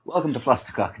Welcome to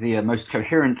Flustercock, the most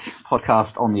coherent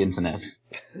podcast on the internet.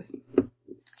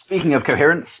 Speaking of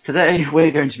coherence, today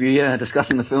we're going to be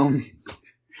discussing the film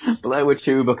Blair Witch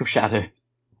 2: Book of Shadow.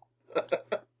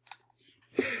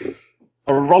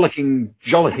 A rollicking,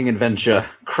 jollicking adventure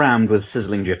crammed with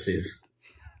sizzling gypsies.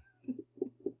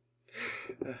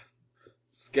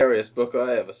 Scariest book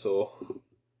I ever saw.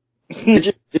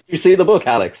 Did you see the book,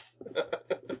 Alex?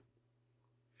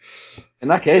 In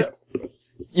that case,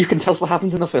 you can tell us what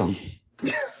happens in the film.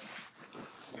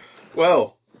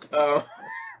 Well, yeah,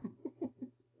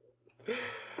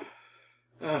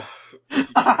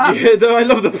 no, I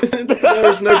love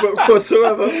there is no book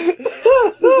whatsoever.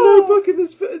 There's no book in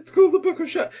this. It's called the Book of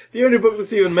Shadow. The only book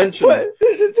that's even mentioned.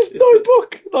 There's no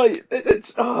book. Like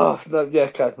it's. Oh no, yeah,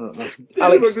 okay. No. The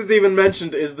only book that's even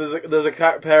mentioned is there's a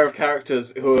pair of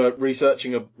characters who are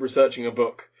researching a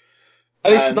book.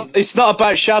 And it's not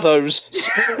about shadows.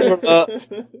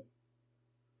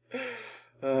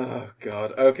 Oh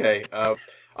God. Okay.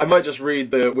 I might just read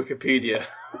the Wikipedia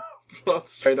plot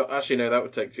straight up. Actually, no, that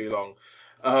would take too long.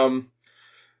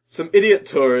 Some idiot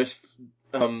tourists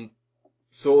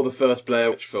saw the first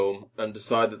Blair Witch film and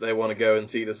decide that they want to go and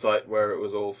see the site where it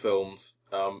was all filmed,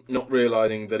 not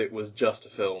realizing that it was just a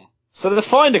film. So they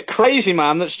find a crazy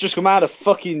man that's just come out of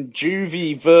fucking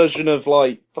juvie version of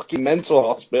like fucking mental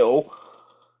hospital.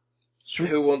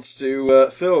 Who wants to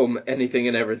film anything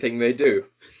and everything they do.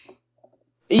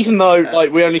 Even though,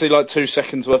 like, we only see, like, 2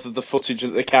 seconds worth of the footage that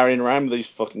they're carrying around with these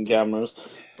fucking cameras.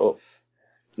 But,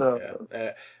 no.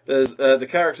 Yeah. There's, the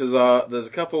characters are, there's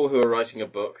a couple who are writing a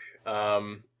book. A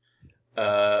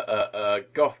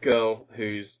goth girl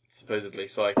who's supposedly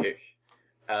psychic.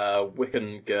 A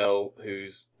Wiccan girl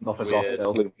who's Not a weird.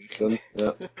 goth girl.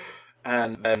 Yeah.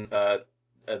 And then,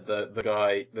 the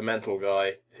guy, the mental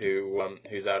guy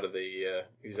who's out of the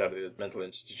mental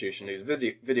institution, who's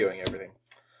videoing everything.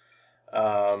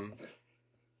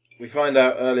 We find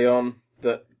out early on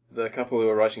that the couple who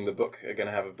are writing the book are going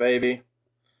to have a baby.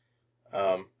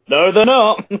 No, they're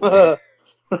not.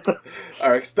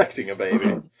 Are expecting a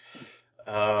baby.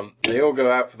 They all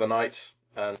go out for the night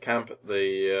and camp at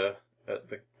the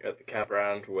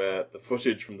campground where the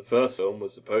footage from the first film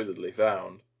was supposedly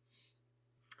found.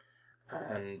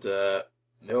 And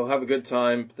they all have a good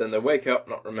time. But then they wake up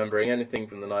not remembering anything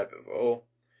from the night before.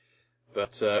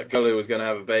 But girl who was going to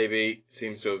have a baby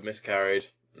seems to have miscarried.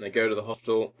 And they go to the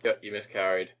hospital. Yep, you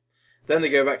miscarried. Then they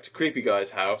go back to Creepy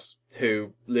Guy's house,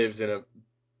 who lives in a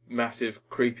massive,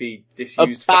 creepy,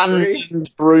 disused factory.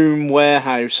 Abandoned broom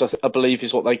warehouse, I believe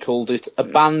is what they called it.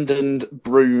 Abandoned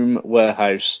broom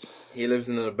warehouse. He lives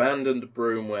in an abandoned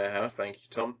broom warehouse, thank you,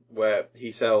 Tom, where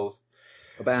he sells...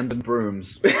 Abandoned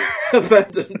brooms.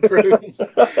 Abandoned brooms.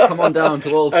 Come on down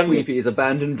to Old Sleepy's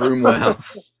abandoned broom warehouse.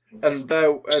 And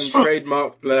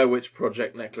trademarked Blair Witch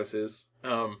Project necklaces.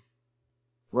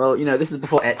 Well, this is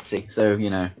before Etsy, so,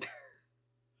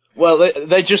 Well,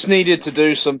 they just needed to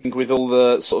do something with all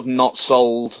the sort of not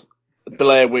sold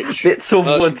Blair Witch bits of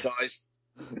merchandise.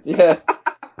 Yeah.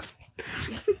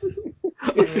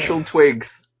 Official twigs.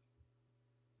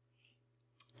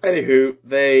 Anywho,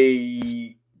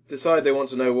 they decide they want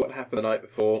to know what happened the night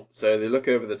before, so they look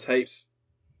over the tapes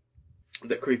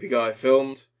that Creepy Guy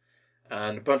filmed,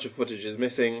 and a bunch of footage is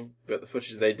missing, but the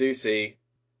footage they do see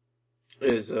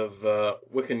is of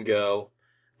Wiccan Girl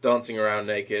dancing around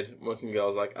naked. Wiccan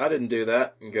Girl's like, I didn't do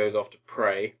that, and goes off to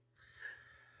pray.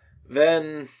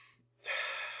 Then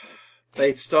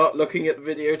they start looking at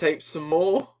the videotapes some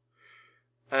more,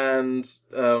 and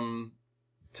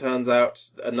turns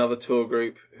out another tour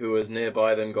group who was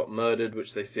nearby them got murdered,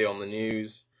 which they see on the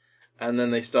news. And then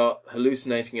they start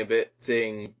hallucinating a bit,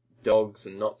 seeing dogs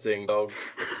and not seeing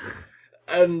dogs.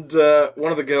 And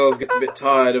one of the girls gets a bit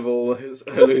tired of all his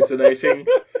hallucinating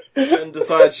and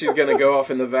decides she's going to go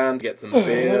off in the van to get some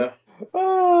beer,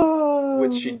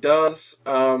 which she does,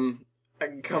 and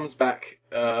comes back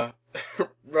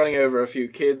running over a few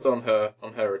kids on her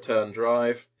return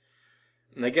drive.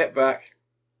 And they get back,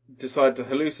 decide to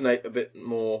hallucinate a bit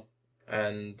more,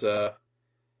 and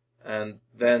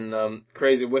then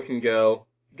crazy Wiccan Girl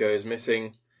goes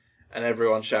missing, and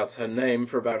everyone shouts her name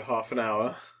for about half an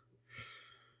hour.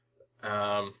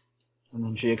 And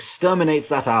then she exterminates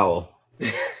that owl.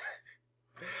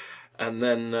 And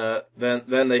then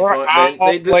they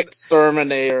find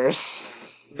exterminators.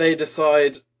 They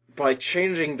decide by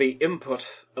changing the input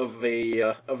of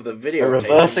the video,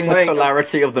 reversing the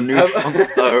polarity of the neutron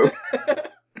flow.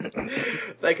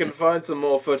 They can find some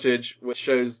more footage which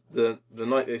shows the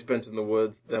night they spent in the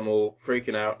woods, them all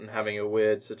freaking out and having a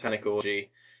weird satanic orgy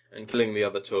and killing the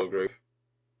other tour group.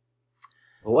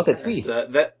 Well, what a tweet.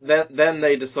 Then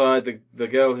they decide the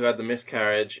girl who had the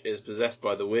miscarriage is possessed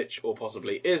by the witch, or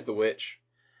possibly is the witch.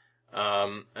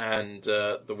 And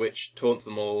the witch taunts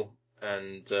them all,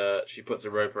 and she puts a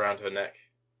rope around her neck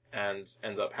and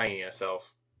ends up hanging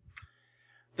herself.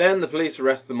 Then the police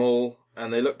arrest them all,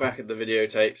 and they look back at the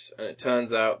videotapes, and it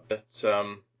turns out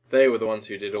that they were the ones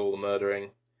who did all the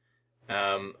murdering,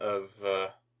 and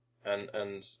it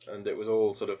was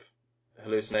all sort of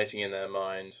hallucinating in their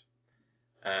mind,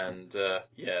 and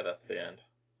that's the end.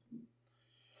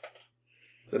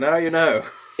 So now you know.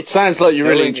 It sounds like you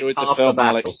really Knowing enjoyed the half the film,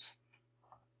 battle.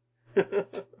 Alex.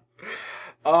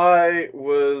 I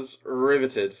was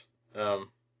riveted, and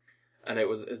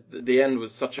the end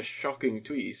was such a shocking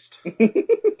twist.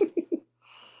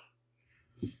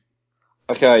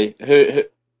 Okay, who?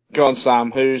 Go on,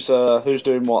 Sam. Who's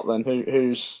doing what then?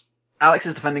 Who's? Alex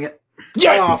is defending it.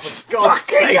 Yes! Oh, for God's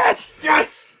sake!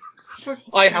 Yes!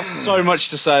 I have so much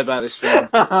to say about this film.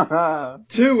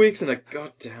 2 weeks in a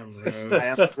goddamn row. I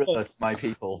am thriller to my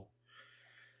people.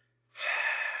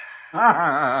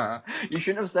 You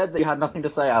shouldn't have said that you had nothing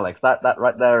to say, Alex. That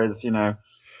right there is,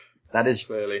 that is.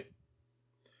 Clearly.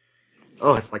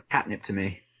 Oh, it's like catnip to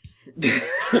me.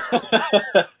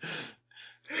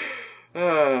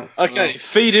 Okay,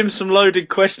 feed him some loaded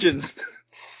questions.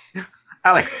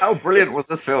 Alex, how brilliant was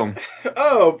this film?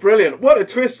 Oh, brilliant. What a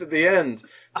twist at the end.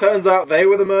 Turns out they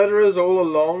were the murderers all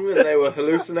along and they were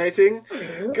hallucinating.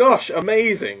 Gosh,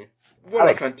 amazing. What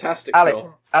a fantastic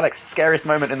film. Alex, scariest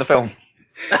moment in the film.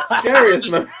 Scariest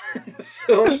moment in the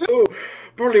film. Ooh,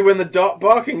 probably when the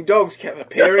barking dogs kept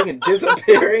appearing and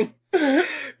disappearing.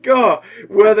 God,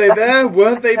 were they there?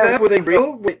 Weren't they there? Were they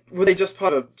real? Were they just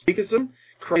part of a speaker system?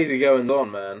 Crazy going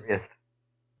on, man. Yes.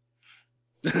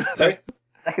 Sorry?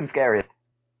 Second scariest.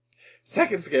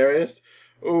 Second scariest?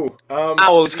 Ooh,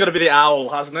 Owl, it's got to be the owl,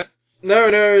 hasn't it?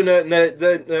 No,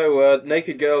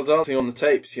 naked girl dancing on the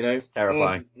tapes,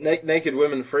 Terrifying. Naked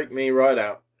women freak me right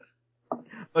out.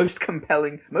 Most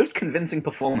compelling, most convincing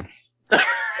performance. The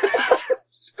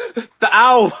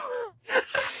owl!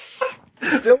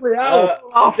 Still the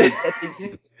owl!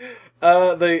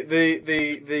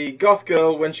 The goth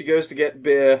girl, when she goes to get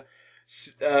beer,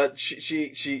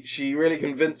 she really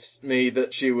convinced me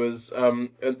that she was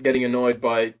getting annoyed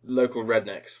by local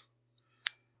rednecks.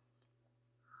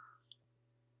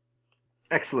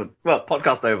 Excellent. Well,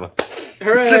 podcast over.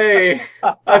 Hooray!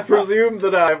 I presume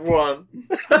that I've won.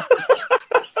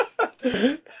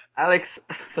 Alex,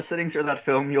 for sitting through that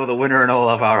film, you're the winner in all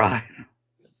of our eyes.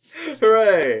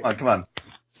 Hooray! Come on.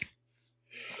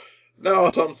 Now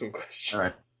I'll Tom some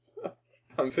questions. Alright.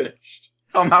 I'm finished.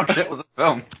 Tom, how shit was the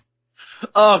film?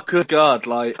 Oh, good God,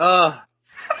 I'm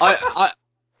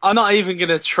not even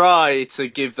gonna try to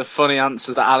give the funny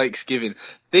answer that Alex giving.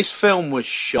 This film was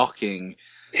shocking.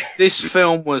 This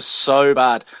film was so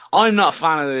bad. I'm not a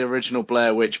fan of the original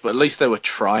Blair Witch, but at least they were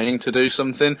trying to do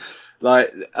something. I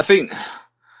think,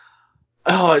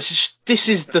 this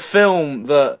is the film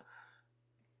that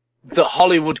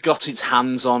Hollywood got its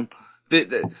hands on.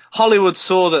 Hollywood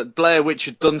saw that Blair Witch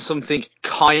had done something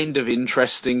kind of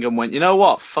interesting and went, you know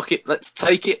what, fuck it, let's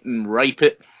take it and rape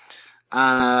it.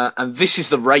 And this is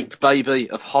the rape baby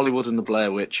of Hollywood and the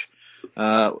Blair Witch.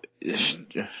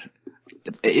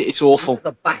 It's awful.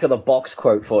 The back of the box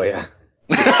quote for you.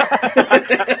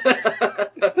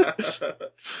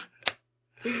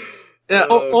 Yeah,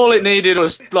 all it needed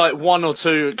was one or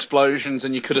two explosions,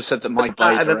 and you could have said that Mike Bay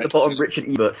And at the bottom, Richard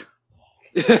Ebert.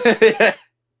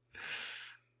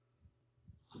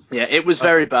 Yeah, it was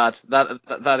very bad.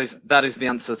 That is the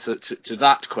answer to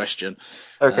that question.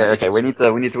 Okay. We need to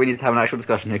have an actual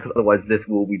discussion here, because otherwise this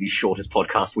will be the shortest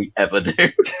podcast we ever do.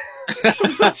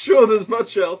 I'm not sure there's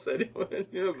much else anyone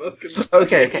of us can say.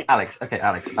 Okay, Alex. Okay,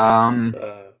 I'm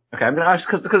gonna ask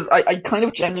because I kind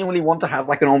of genuinely want to have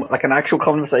an actual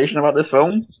conversation about this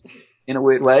film in a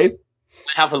weird way.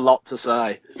 I have a lot to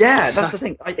say. Yeah, that's the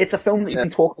thing. It's a film that you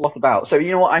can talk a lot about. So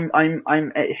you know what?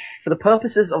 I'm for the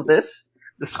purposes of this,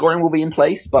 the scoring will be in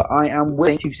place, but I am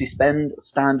willing to suspend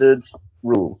standard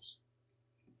rules.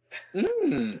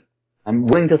 I'm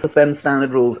willing to suspend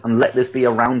standard rules and let this be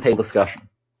a roundtable discussion.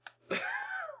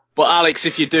 But Alex,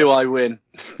 if you do, I win.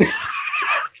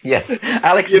 Yes,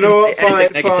 Alex. You know what?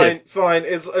 Fine.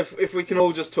 If we can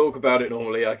all just talk about it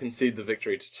normally, I concede the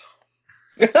victory to Tom.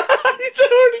 It's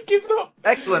already given up.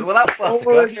 Excellent. Well, that's fun.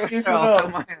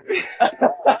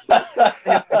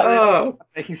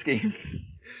 Making schemes.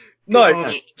 No,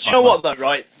 do you know what though?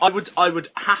 Right, I would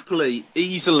happily,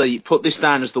 easily put this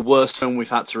down as the worst film we've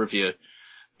had to review,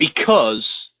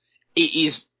 because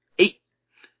it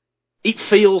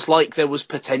feels like there was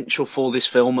potential for this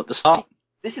film at the start.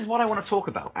 This is what I want to talk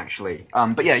about, actually.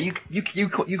 But yeah,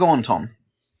 you go on, Tom.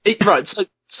 Right,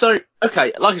 so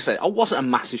okay, like I said, I wasn't a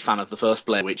massive fan of the first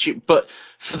Blair Witch, but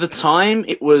for the time,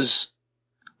 it was.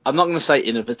 I'm not going to say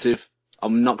innovative.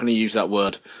 I'm not going to use that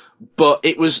word, but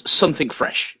it was something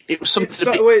fresh. It was something.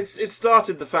 It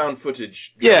started the found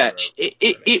footage genre. Yeah,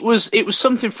 it was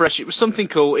something fresh. It was something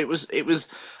cool. It was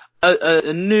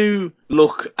a new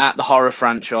look at the horror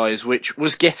franchise, which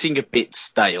was getting a bit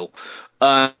stale,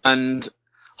 and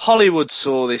Hollywood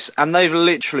saw this, and they've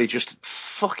literally just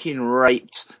fucking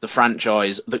raped the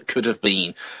franchise that could have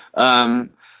been.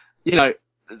 You know,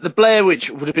 the Blair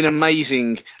Witch would have been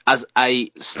amazing as a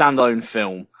standalone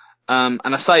film. And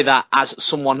I say that as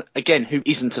someone, again, who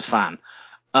isn't a fan.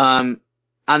 And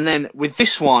then with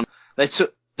this one, they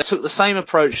took the same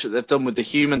approach that they've done with the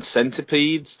Human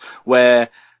Centipedes, where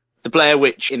the Blair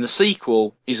Witch in the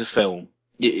sequel is a film.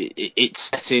 It's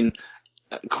set in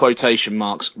quotation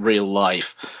marks real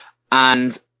life.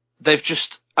 And they've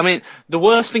just, I mean, the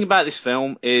worst thing about this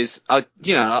film is, I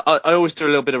always do a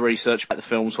little bit of research about the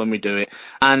films when we do it,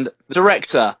 and the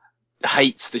director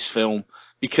hates this film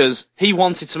because he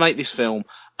wanted to make this film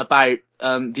about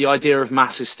the idea of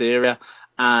mass hysteria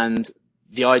and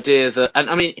the idea that, and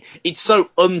I mean, it's so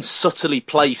unsubtly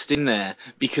placed in there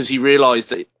because he realised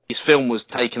that his film was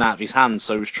taken out of his hands,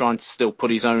 so he was trying to still put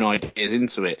his own ideas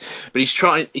into it. But he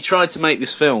tried to make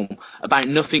this film about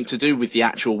nothing to do with the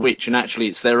actual witch, and actually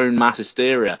it's their own mass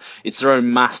hysteria, it's their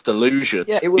own mass delusion.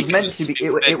 Yeah, it was meant to be.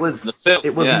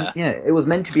 It was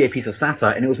meant to be a piece of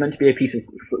satire, and it was meant to be a piece of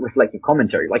reflective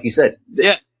commentary, like you said.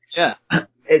 Yeah.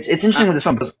 It's interesting with this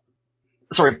film. Because,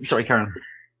 sorry, Karen.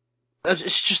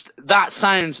 It's just, that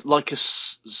sounds like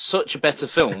such a better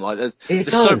film. Like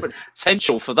there's so much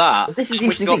potential for that. But this is the and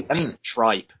we've interesting got this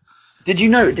tripe. Did you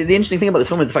know? The interesting thing about this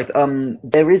film is the fact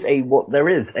there is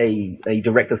a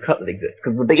director's cut that exists,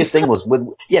 because the biggest thing was with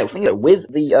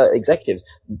the executives.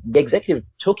 The executives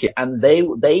took it and they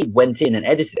went in and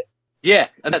edited it. Yeah,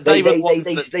 and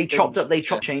they chopped up,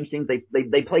 changed things.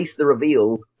 They placed the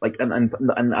reveal and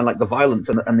like the violence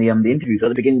and the interviews at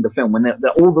the beginning of the film when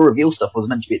all the reveal stuff was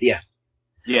meant to be at the end.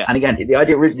 Yeah. And again, the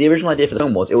original idea for the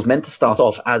film was it was meant to start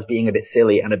off as being a bit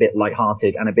silly and a bit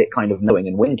light-hearted and a bit kind of knowing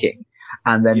and winking,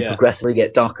 and then progressively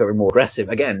get darker and more aggressive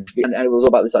again. And it was all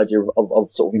about this idea of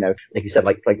sort of, like you said,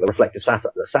 like the reflective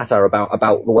satire about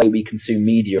the way we consume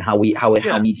media and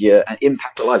how media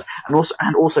impact our lives,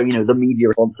 and also the media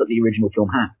response that the original film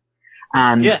had.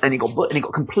 And it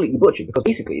got completely butchered because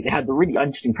basically they had the really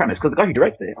interesting premise, because the guy who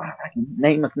directed it,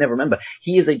 name I can never remember,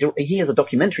 he is a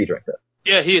documentary director.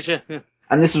 Yeah, he is. Yeah.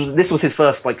 And this was his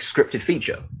first scripted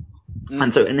feature.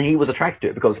 And he was attracted to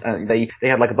it because they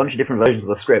had a bunch of different versions of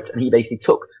the script, and he basically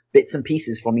took bits and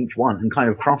pieces from each one and kind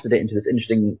of crafted it into this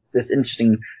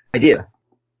interesting idea.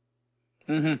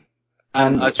 Mm-hmm.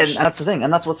 And that's the thing,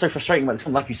 and that's what's so frustrating about this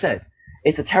film. Like you said,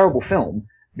 it's a terrible film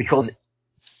because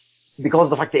of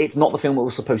the fact that it's not the film it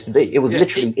was supposed to be.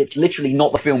 It's literally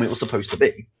not the film it was supposed to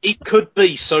be. It could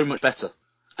be so much better,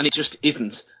 and it just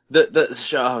isn't.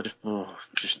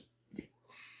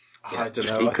 I don't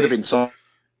know. It could have been so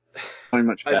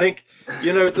much better. I think,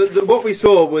 what we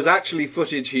saw was actually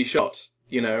footage he shot,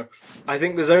 I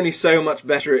think there's only so much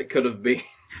better it could have been.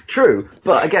 True,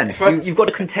 but again, you've got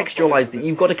to contextualize it.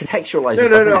 You've got to contextualize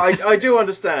it. No, I do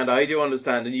understand,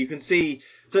 and you can see,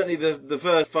 certainly the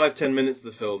first 5-10 minutes of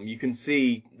the film, you can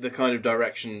see the kind of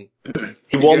direction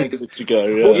he wants it to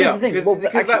go.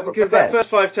 Because that first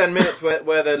 5-10 minutes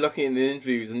where they're looking at the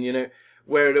interviews and,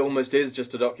 where it almost is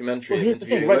just a documentary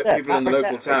interviewing people in the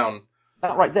local town.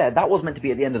 That right there, that was meant to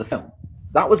be at the end of the film.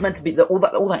 That was meant to be all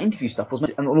that interview stuff was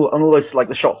meant, and all those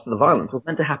the shots of the violence was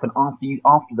meant to happen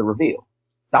after the reveal.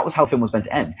 That was how the film was meant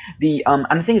to end. And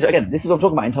the thing is, again, this is what I'm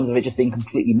talking about in terms of it just being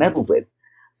completely meddled with.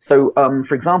 So,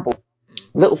 for example,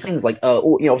 little things like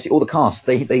obviously all the cast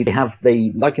they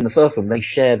like in the first one they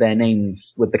share their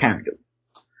names with the characters.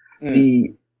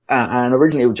 And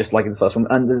originally it was just like in the first one,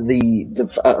 and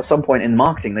at some point in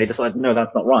marketing they decided no,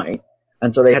 that's not right.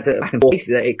 And so they had to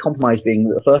basically it compromised, being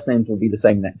that the first names would be the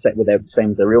same as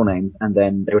their real names, and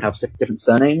then they would have different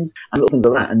surnames and little things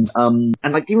like that.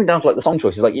 And even down to the song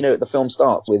choices, the film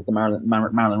starts with the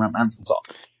Marilyn Manson song.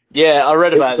 Yeah, I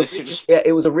read about this.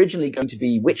 It was originally going to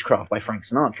be Witchcraft by Frank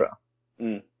Sinatra,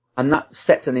 and that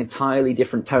set an entirely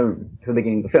different tone to the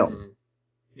beginning of the film.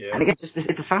 Yeah. And again, it's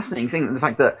a fascinating thing, the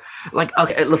fact that,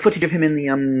 the footage of him in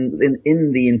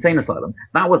the insane asylum,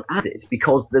 that was added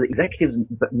because the executives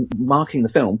marketing the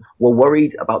film were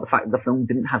worried about the fact that the film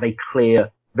didn't have a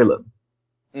clear villain.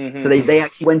 Mm-hmm. So they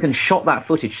actually went and shot that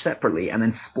footage separately and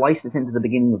then spliced it into the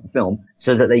beginning of the film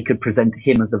so that they could present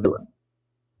him as the villain.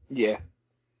 Yeah.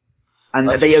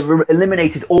 and they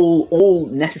eliminated all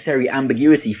necessary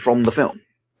ambiguity from the film.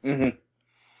 Mm-hmm.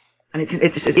 And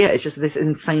it's just this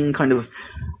insane kind of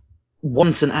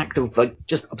wanton act of like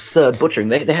just absurd butchering.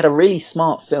 They had a really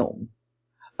smart film,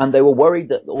 and they were worried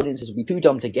that the audiences would be too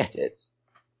dumb to get it.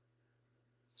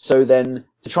 So then,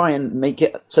 to try and make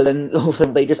it, so then also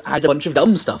they just add a bunch of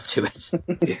dumb stuff to it.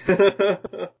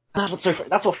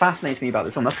 That's what fascinates me about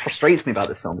this film. That frustrates me about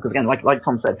this film, because again, like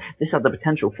Tom said, this had the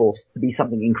potential for to be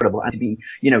something incredible and to be,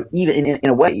 even in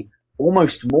a way,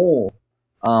 almost more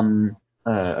than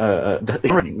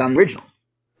the original.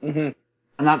 Mm-hmm.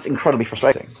 And that's incredibly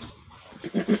frustrating.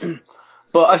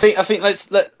 But I think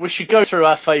we should go through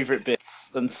our favourite bits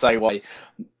and say why.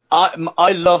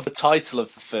 I love the title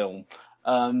of the film.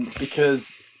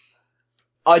 Because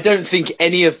I don't think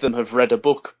any of them have read a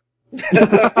book. The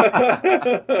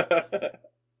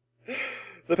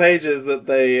pages that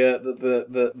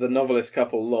the novelist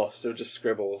couple lost are just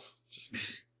scribbles, just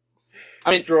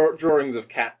drawings of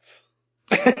cats.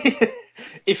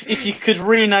 If you could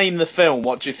rename the film,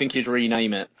 what do you think you'd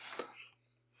rename it?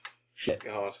 Shit.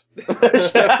 God.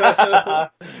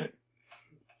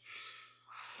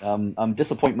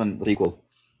 Disappointment, the sequel.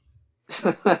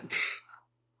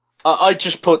 I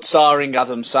just put starring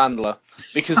Adam Sandler,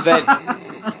 because then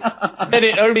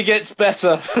it only gets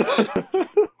better.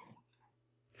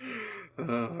 I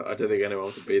don't think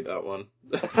anyone could beat that one.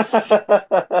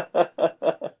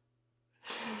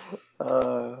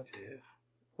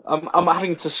 I'm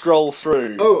having to scroll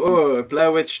through. Oh,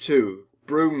 Blair Witch 2,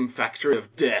 Broom Factory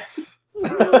of Death.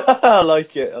 I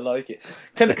like it.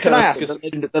 Can I ask us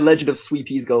the legend of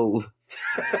Sweepy's Gold?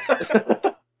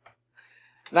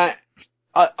 Now,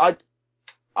 I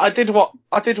did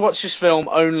watch this film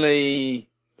only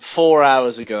 4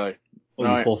 hours ago.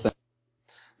 Right? Poor thing.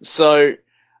 So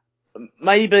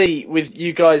maybe with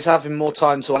you guys having more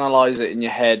time to analyse it in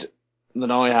your head than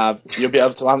I have, you'll be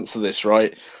able to answer this,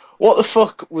 right? What the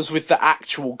fuck was with the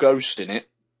actual ghost in it?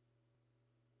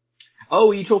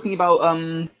 Oh, are you talking about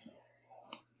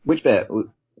which bit?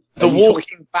 The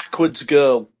walking backwards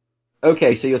girl.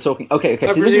 Okay, so you're talking. Okay.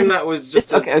 I presume that was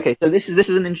just. Okay. So this is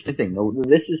an interesting thing.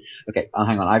 This is okay.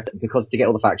 Hang on. Because to get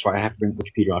all the facts right, I have to bring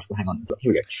Wikipedia article. Hang on.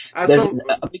 Here we go. There's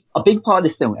a big part of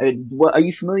this film. Are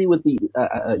you familiar with the?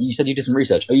 You said you did some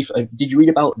research. Did you read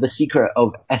about The Secret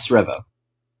of S. Rever?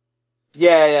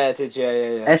 Yeah, I did.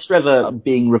 Yeah. S. Rever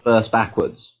being reversed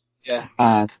backwards. Yeah.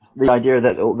 And the idea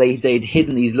that they'd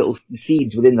hidden these little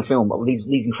seeds within the film,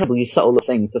 these incredibly subtle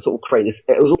things to sort of create this.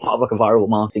 It was all part of like a viral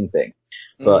marketing thing.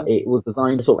 But it was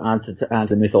designed to sort of add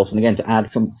to the mythos, and again to add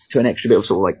to an extra bit of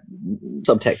sort of like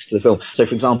subtext to the film. So,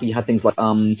 for example, you had things like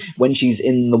when she's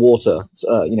in the water,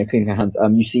 cleaning her hands,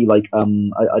 you see like a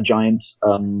giant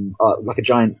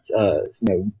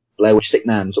Blair Witch stick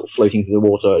man sort of floating through the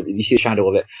water. You see the shadow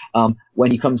of it.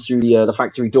 When he comes through the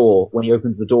factory door, when he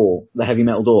opens the door, the heavy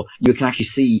metal door, you can actually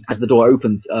see as the door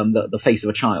opens the face of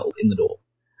a child in the door.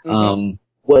 Mm-hmm.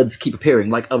 Words keep appearing,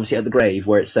 like obviously at the grave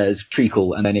where it says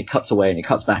treacle, and then it cuts away and it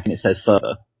cuts back and it says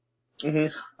further.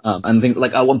 Mm-hmm. And things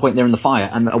like at one point they're in the fire,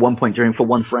 and at one point for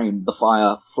one frame the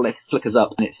fire flickers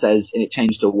up and it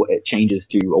changes to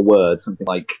a word, something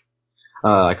like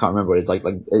I can't remember what it's like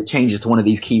it changes to one of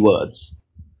these keywords.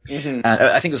 Mm-hmm.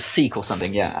 I think it was seek or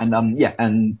something, yeah. And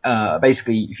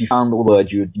basically if you found all the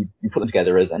words you put them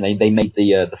together and they made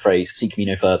the phrase "seek me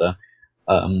no further,"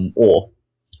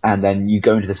 and then you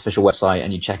go into this official website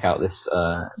and you check out this,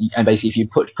 and basically if you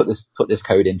put this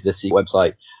code into this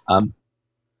website,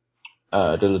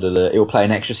 it will play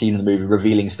an extra scene in the movie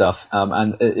revealing stuff,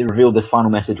 and it revealed this final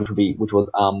message which was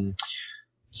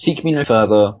 "Seek me no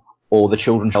further, or the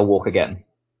children shall walk again."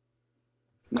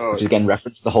 Oh, which again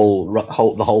referenced the whole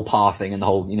PAR thing and the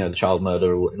whole the child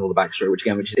murder and all the backstory, which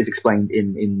is explained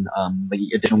in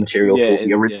the additional material for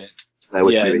the original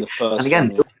movie. In the first and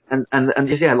again. one, And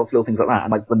just lots of little things like that,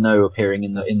 and like the no appearing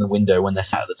in the window when they're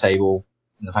sat at the table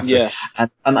in the factory,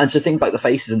 and so things like the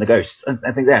faces and the ghosts, and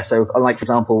things there. So like for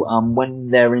example, when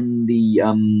they're in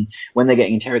when they're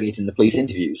getting interrogated in the police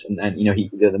interviews, and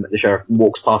the sheriff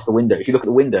walks past the window. If you look at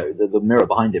the window, the mirror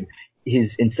behind him,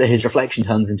 his reflection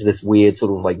turns into this weird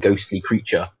sort of like ghostly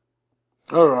creature,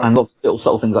 and lots of little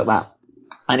subtle things like that.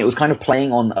 And it was kind of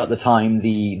playing on at the time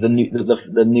the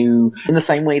new in the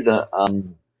same way that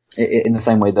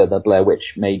the Blair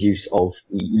Witch made use of,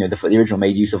 the original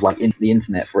made use of like the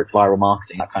internet for its viral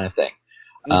marketing, that kind of thing.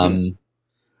 Mm-hmm.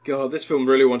 God, this film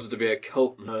really wanted to be a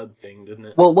cult nerd thing, didn't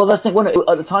it? Well, that's the thing.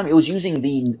 At the time, it was using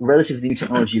the relatively new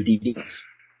technology of DVDs.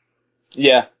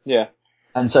 Yeah.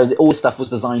 And so all this stuff was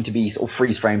designed to be sort of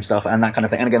freeze frame stuff and that kind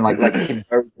of thing. And again, like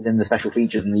within the special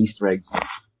features and the Easter eggs.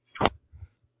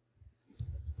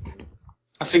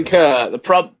 I think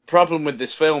the problem with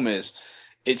this film is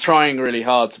it's trying really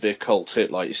hard to be a cult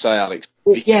hit, like you say, Alex.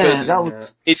 Because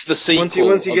it's the sequel.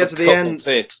 Once you get to the end,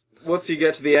 hit. Once you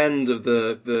get to the end of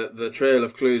the trail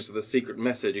of clues to the secret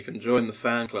message, you can join the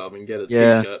fan club and get a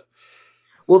T-shirt.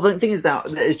 Well, the thing is that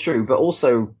is true, but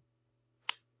also,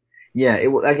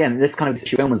 again, this kind of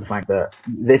film was the fact that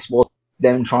this was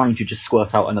them trying to just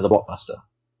squirt out another blockbuster.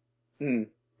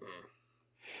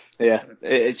 Yeah,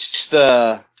 it's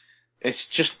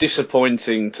just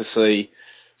disappointing to see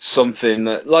something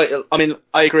that,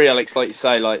 I agree, Alex, like you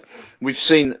say, we've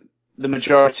seen the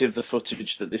majority of the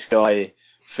footage that this guy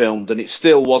filmed, and it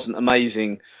still wasn't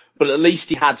amazing, but at least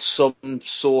he had some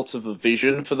sort of a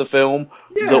vision for the film.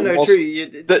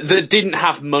 True. That didn't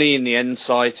have money in the end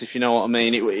sight, if you know what I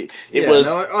mean. It was.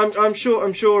 No, I'm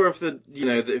sure if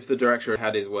the director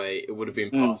had his way, it would have been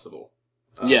possible.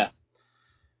 But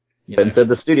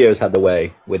the studios had the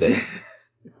way with it.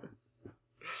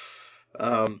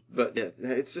 But yeah,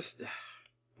 it's just.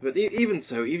 But even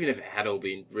so, even if it had all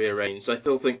been rearranged, I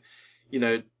still think,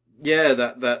 that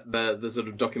the sort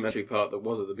of documentary part that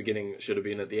was at the beginning that should have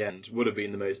been at the end would have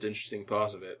been the most interesting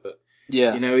part of it. But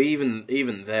even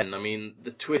then, I mean, the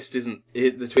twist isn't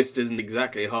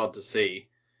exactly hard to see.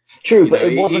 True, but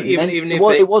it wasn't.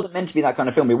 It wasn't meant to be that kind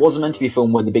of film. It wasn't meant to be a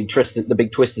film where the big twist is the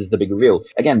big reveal.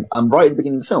 Again, right at the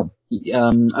beginning of the film,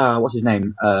 what's his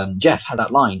name? Jeff had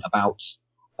that line about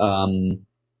film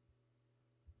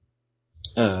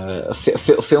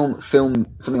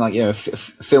something like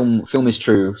film is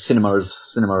true, cinema is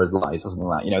lies, or something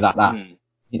like that.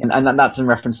 And that's in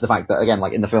reference to the fact that, again,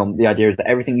 like in the film, the idea is that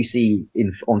everything you see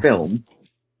on film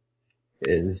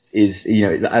is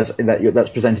that's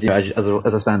presented as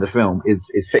a standard film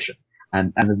is fiction,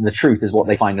 and the truth is what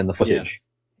they find in the footage.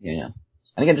 Yeah.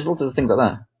 And again, just lots of things like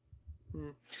that.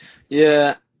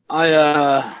 Yeah,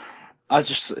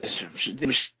 it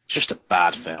was just a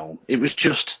bad film. It was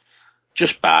just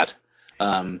bad.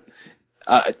 The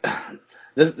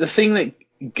thing that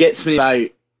gets me about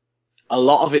a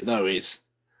lot of it, though, is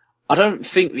I don't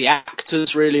think the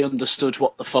actors really understood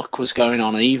what the fuck was going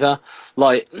on either.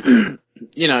 Like,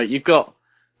 you've got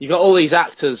all these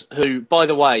actors who, by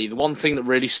the way, the one thing that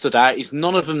really stood out is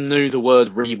none of them knew the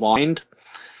word rewind.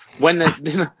 When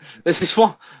there's this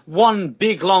one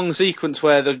big long sequence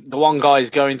where the one guy's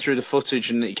going through the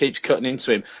footage and it keeps cutting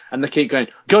into him, and they keep going,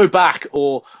 go back,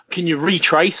 or can you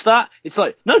retrace that? It's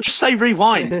like, no, just say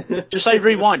rewind. Just say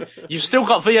rewind. You've still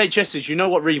got VHSs, you know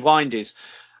what rewind is.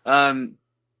 But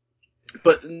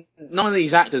none of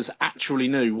these actors actually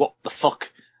knew what the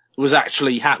fuck was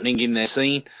actually happening in their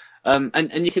scene.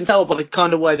 And you can tell by the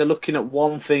kind of way they're looking at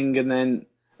one thing and then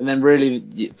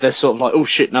really they're sort of like, oh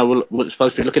shit, no, we're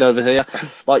supposed to be looking over here.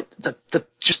 Like the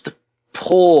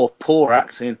poor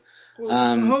acting.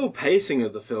 Well, the whole pacing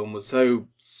of the film was so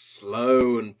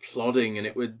slow and plodding, and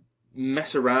it would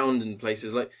mess around in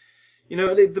places. Like,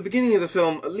 at the beginning of the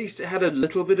film, at least it had a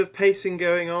little bit of pacing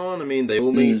going on. I mean, they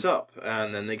all meet up,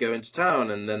 and then they go into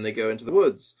town, and then they go into the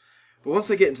woods. But once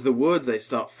they get into the woods, they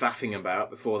start faffing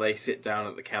about before they sit down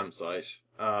at the campsite.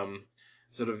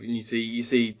 Sort of, you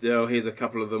see, here's a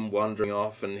couple of them wandering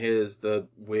off, and here's the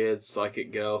weird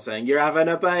psychic girl saying, "You're having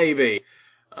a baby.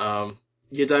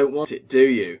 You don't want it, do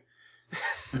you?"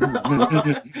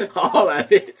 I'll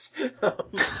have it.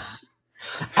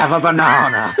 Have a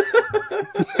banana.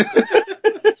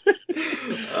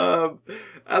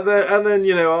 And then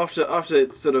after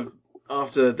it's sort of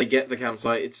after they get the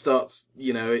campsite, it starts,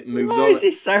 it moves on. Why is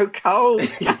it so cold?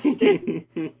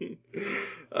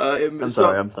 I'm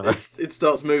sorry. It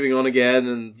starts moving on again,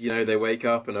 and they wake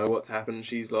up and what's happened?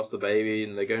 She's lost the baby,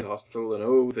 and they go to the hospital,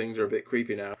 and things are a bit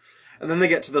creepy now. And then they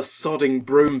get to the sodding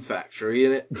broom factory,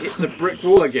 and it hits a brick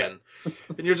wall again,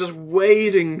 and you're just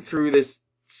wading through this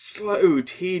slow,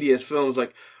 tedious film. It's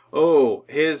like,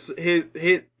 here's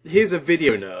a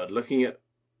video nerd looking at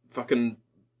fucking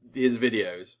his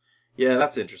videos. Yeah,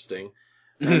 that's interesting.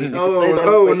 And,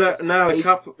 now a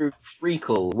couple.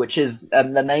 Freakle, which is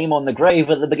the name on the grave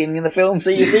at the beginning of the film,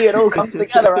 so you see it all comes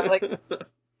together. I'm like, God.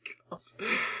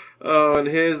 And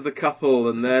here's the couple,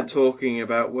 and they're talking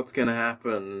about what's going to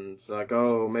happen. And it's like,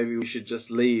 maybe we should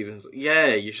just leave. And it's like,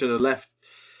 yeah, you should have left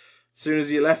as soon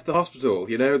as you left the hospital.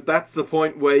 That's the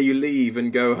point where you leave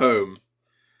and go home.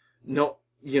 Not,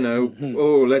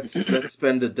 let's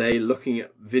spend a day looking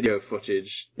at video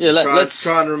footage. Yeah, let's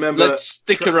try and remember. Let's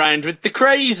stick around with the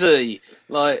crazy,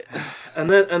 like. And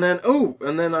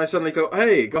then I suddenly thought,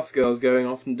 hey, Goth Girl's going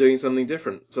off and doing something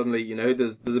different. Suddenly,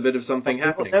 there's a bit of something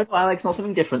happening. No, Alex, not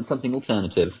something different, something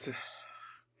alternative.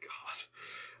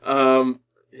 God.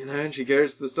 And she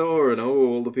goes to the store, and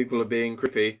all the people are being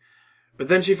creepy. But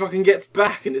then she fucking gets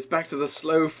back, and it's back to the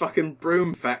slow fucking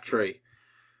broom factory.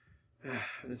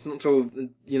 It's not till,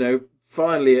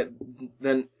 finally,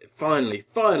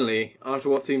 after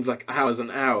what seems like hours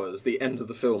and hours, the end of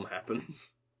the film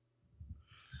happens.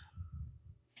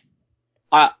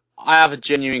 I have a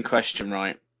genuine question,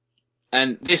 right?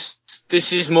 And this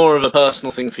is more of a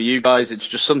personal thing for you guys. It's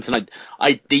just something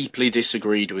I deeply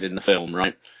disagreed with in the film,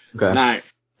 right? Okay. Now,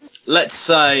 let's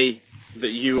say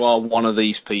that you are one of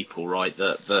these people, right,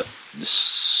 that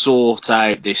sought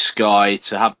out this guy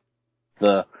to have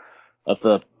the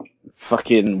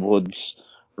fucking woods,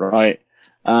 right?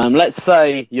 Let's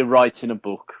say you're writing a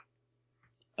book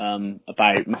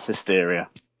about mass hysteria,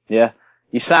 yeah?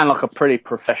 You sound like a pretty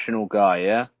professional guy,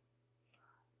 yeah?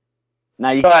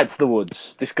 Now you go out to the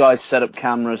woods. This guy's set up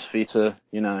cameras for you to,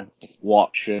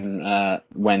 watch and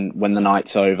when the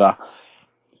night's over.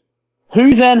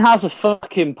 Who then has a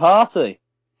fucking party?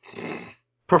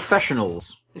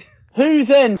 Professionals. Who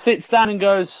then sits down and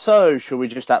goes, so, shall we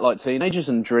just act like teenagers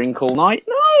and drink all night?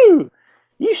 No!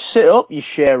 You sit up, you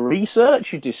share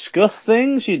research, you discuss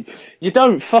things, you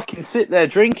don't fucking sit there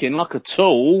drinking like a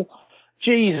tool.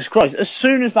 Jesus Christ. As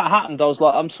soon as that happened, I was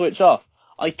like, I'm switched off.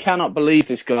 I cannot believe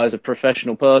this guy's a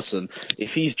professional person.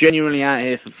 If he's genuinely out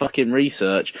here for fucking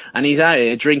research, and he's out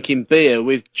here drinking beer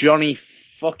with Johnny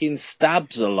fucking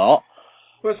Stabs a lot.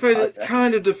 Well, I suppose it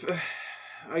kind of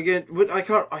again. I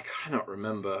cannot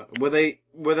remember. Were they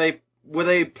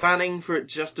planning for it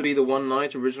just to be the one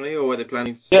night originally, or were they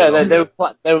planning? To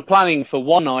they were planning for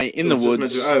one night in the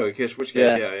woods. Which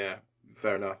case, yeah,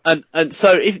 fair enough. And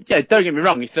so don't get me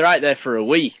wrong, if they're out there for a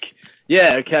week,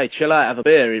 yeah, okay, chill out, have a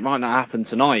beer. It might not happen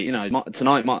tonight,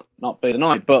 tonight might not be the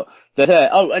night, but they're there.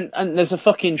 Oh, and there's a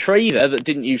fucking tree there that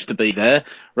didn't used to be there,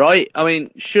 right? I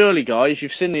mean, surely, guys,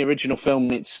 you've seen the original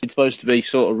film. It's supposed to be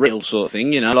sort of real sort of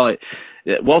thing, like,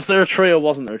 was there a tree or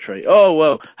wasn't there a tree? Oh,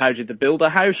 well, how did they build a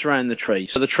house around the tree?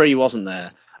 So the tree wasn't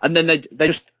there. And then they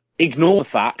just ignore the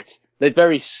fact. They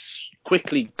very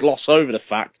quickly gloss over the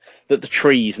fact that the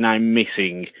tree's now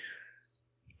missing.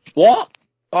 What?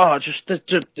 Oh, just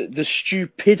the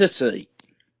stupidity.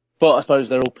 But I suppose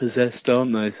they're all possessed,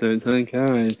 aren't they? So it's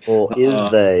okay. Or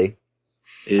is they?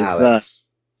 Is Alex?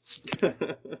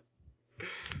 that?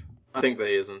 I think there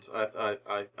isn't. I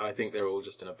think they're all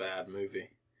just in a bad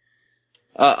movie.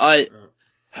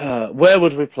 Where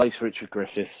would we place Richard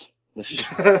Griffiths?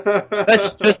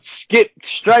 Let's just skip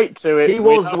straight to it. He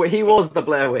was the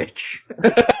Blair Witch.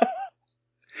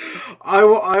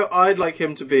 I'd like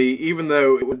him to be, even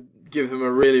though it would give him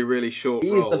a really, really short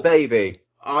role. He's the baby.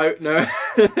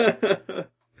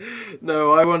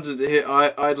 No, I wanted to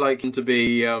I'd like him to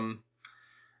be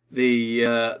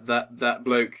that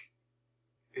bloke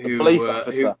who the police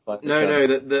officer.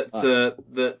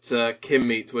 That Kim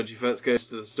meets when she first goes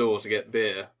to the store to get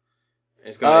beer.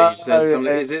 It's got, he says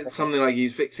something. Is it something like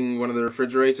he's fixing one of the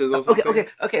refrigerators or something?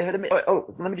 Okay. Let me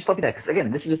just stop you there, because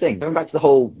again, this is the thing. Going back to the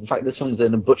whole fact this one's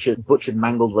in a butchered,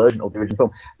 mangled version of the original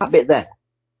film. That bit there,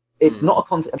 it's not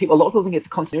a lot of people think it's a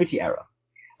continuity error.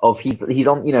 Of he's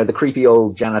on, the creepy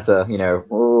old janitor,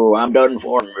 oh, I'm done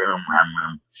for,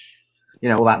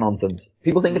 all that nonsense.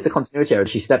 People think it's a continuity error.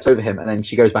 She steps over him and then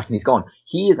she goes back and he's gone.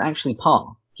 He is actually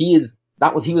Parr. He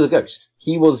was a ghost.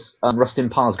 He was Rustin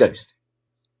Parr's ghost.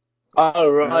 Oh,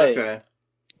 right. Okay.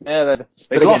 Yeah,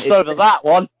 they glossed over that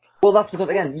one. Well, that's because,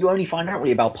 again, you only find out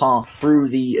really about Parr through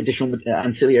the additional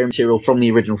ancillary material from the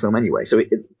original film anyway. So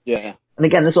yeah. And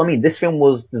again, that's what I mean. This film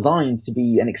was designed to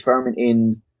be an experiment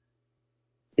in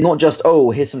not just,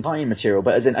 here's some time material,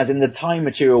 but as in the time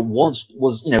material was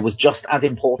just as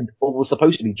important, or was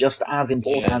supposed to be just as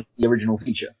important as the original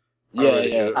feature.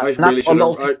 That's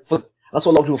what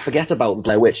a lot of people forget about the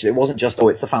Blair Witch. It wasn't just,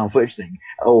 it's a found footage thing.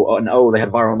 They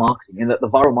had viral marketing. And that the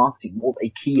viral marketing was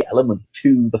a key element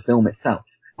to the film itself.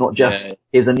 Not just,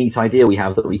 here's a neat idea we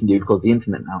have that we can do because the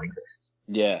internet now exists.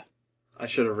 Yeah. I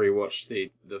should have rewatched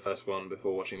the first one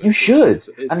before watching this. You should.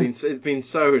 It's been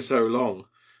so long.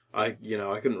 I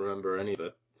couldn't remember any of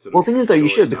it. Well, the thing is though, you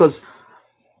should, because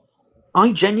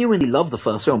I genuinely love the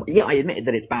first film. Yeah, I admit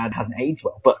that it's bad, hasn't aged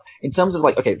well, but in terms of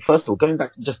first of all, going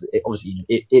back to just, obviously,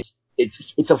 it's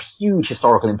of huge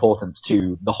historical importance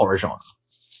to the horror genre.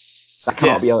 That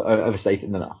cannot be overstated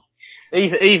enough.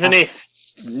 Even if,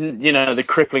 the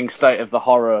crippling state of the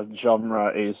horror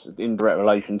genre is in direct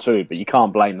relation to it, but you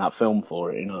can't blame that film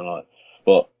for it,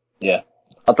 but, yeah.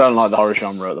 I don't like the horror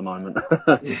genre at the moment.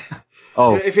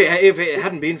 If it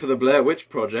hadn't been for the Blair Witch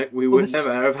Project, we would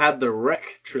never have had the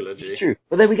Wreck trilogy. It's true.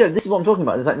 But there we go. This is what I'm talking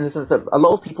about. In the sense that a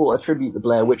lot of people attribute the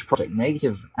Blair Witch Project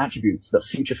negative attributes that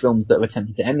future films that have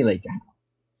attempted to emulate have.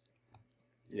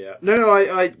 Yeah. No,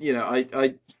 I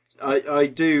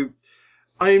do.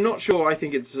 I'm not sure. I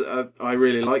think it's. I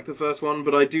really like the first one,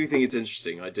 but I do think it's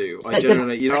interesting. I do. I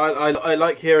generally, I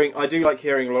like hearing. I do like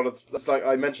hearing a lot of. It's like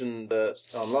I mentioned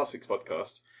on last week's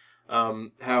podcast.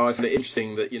 How I find it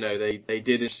interesting that they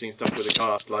did interesting stuff with the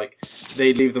cast. Like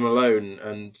they'd leave them alone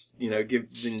and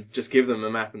just give them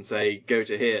a map and say go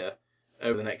to here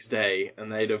over the next day,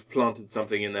 and they'd have planted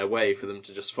something in their way for them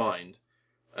to just find,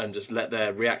 and just let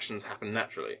their reactions happen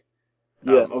naturally.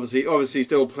 Yeah. Obviously,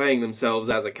 still playing themselves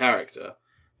as a character.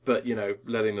 But,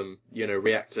 letting them,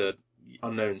 react to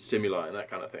unknown stimuli and that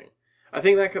kind of thing. I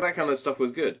think that kind of stuff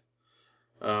was good.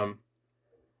 Even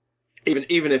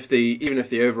if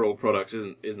the overall product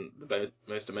isn't the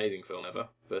most amazing film ever,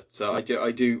 but I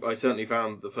certainly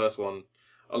found the first one,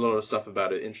 a lot of stuff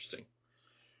about it interesting.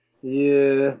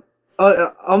 Yeah.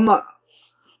 I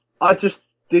just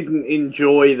didn't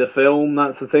enjoy the film,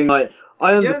 that's the thing. Like,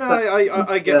 I understand. Yeah, no,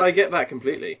 I get that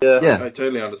completely. Yeah. I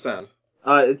totally understand.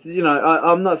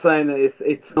 I'm not saying that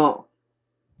it's not.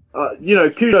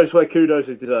 Kudos where kudos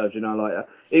is deserved.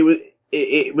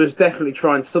 It was definitely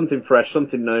trying something fresh,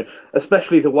 something new.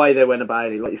 Especially the way they went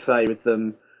about it, like you say, with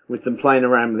them playing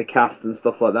around with the cast and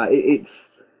stuff like that.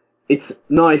 It's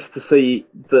nice to see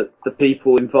that the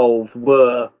people involved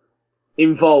were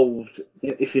involved,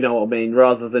 if you know what I mean,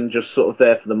 rather than just sort of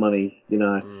there for the money.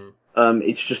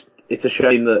 It's a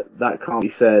shame that can't be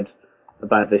said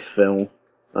about this film.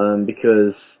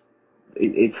 Because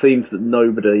it seems that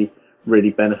nobody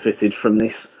really benefited from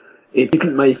this. It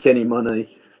didn't make any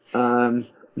money.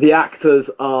 The actors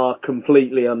are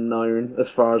completely unknown, as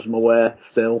far as I'm aware,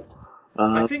 still.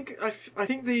 I think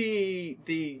the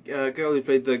girl who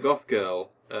played the goth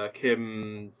girl,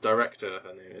 Kim Director,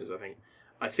 her name is.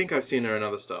 I think I've seen her in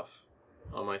other stuff.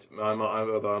 Although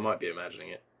I might be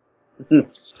imagining it.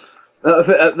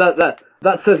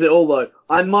 That says it all, though.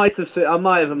 I might have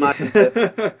imagined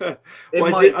it.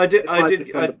 I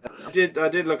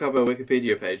did look up her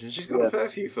Wikipedia page, and she's got a fair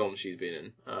few films she's been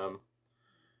in.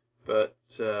 But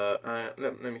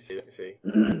let me see.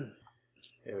 Here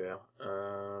we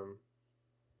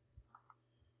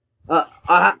are.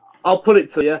 I'll put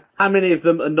it to you. How many of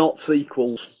them are not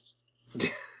sequels?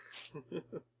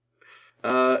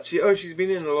 She's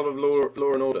been in a lot of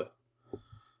Law and Order.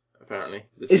 Apparently,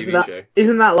 the TV show.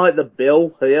 Isn't that like the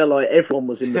Bill here? Like everyone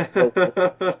was in the Bill.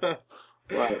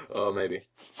 Right. Oh, maybe.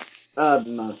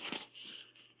 No.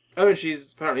 Oh, and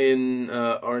she's apparently in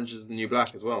Orange Is the New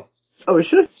Black as well. Oh, is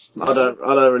she? I don't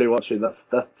really watch it. That's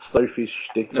Sophie's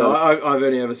shtick. No, I've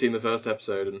only ever seen the first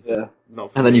episode, and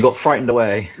not. And then you got frightened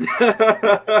away.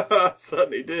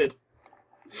 Certainly did.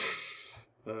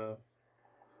 But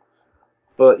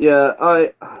yeah,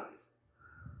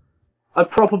 I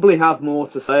probably have more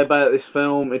to say about this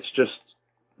film. It's just,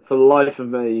 for the life of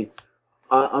me,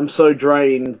 I'm so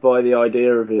drained by the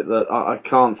idea of it that I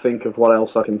can't think of what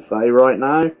else I can say right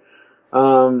now.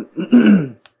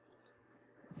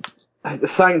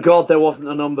 Thank God there wasn't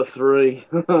a number 3.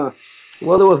 Well,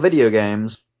 there were video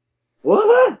games. Were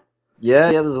there?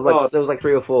 Yeah, there was like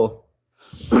 3 or 4.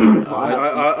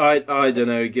 I don't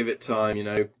know. Give it time.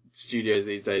 Studios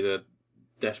these days are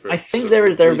desperate. I think there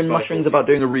have been mutterings about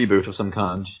doing a reboot of some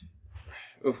kind.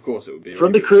 Of course it would be.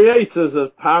 From the creators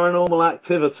of Paranormal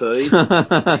Activity.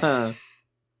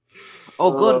 Oh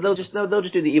god, they'll just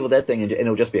do the Evil Dead thing and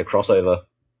it'll just be a crossover.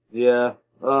 Yeah.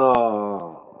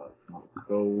 Oh, that's not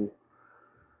cool.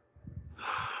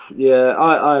 Yeah,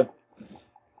 I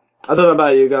don't know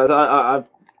about you guys. I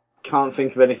can't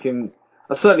think of anything.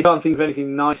 I certainly can't think of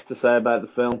anything nice to say about the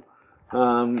film.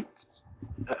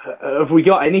 Have we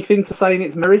got anything to say in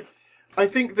its merit? I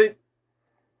think the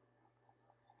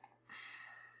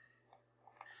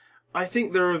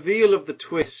reveal of the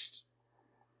twist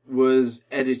was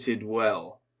edited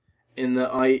well, in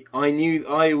that I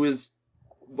was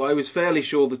fairly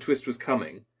sure the twist was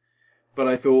coming, but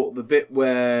I thought the bit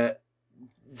where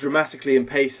dramatically in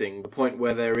pacing, the point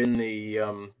where they're in the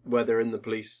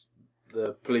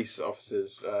police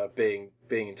officers being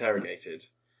interrogated.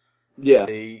 Yeah.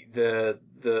 The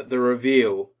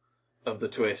reveal of the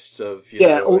twist of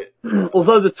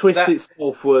although the twist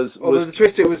itself was the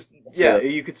twist it was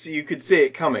you could see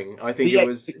it coming. I think it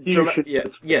was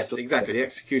yes, exactly. The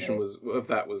execution was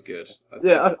good.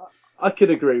 I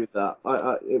could agree with that.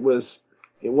 It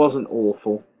wasn't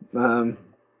awful. I've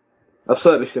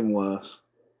certainly seen worse.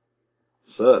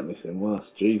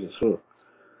 Jesus.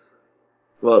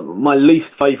 Well, my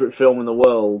least favourite film in the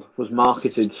world was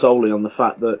marketed solely on the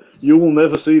fact that you will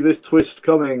never see this twist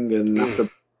coming, and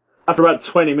after about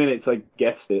 20 minutes I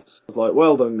guessed it. I was like,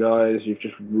 well done guys, you've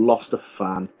just lost a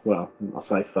fan. Well, I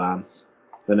say fan.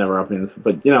 They never have been,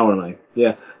 but you know what I mean.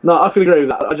 Yeah. No, I can agree with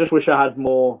that. I just wish I had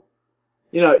more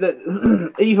You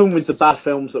know, even with the bad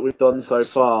films that we've done so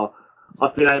far,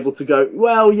 I've been able to go,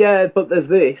 well, yeah, but there's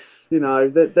this. You know,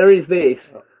 there is this.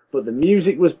 But the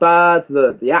music was bad.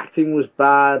 The acting was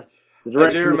bad. The I do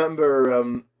direction remember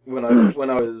when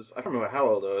I was I can't remember how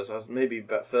old I was. I was maybe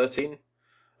about 13.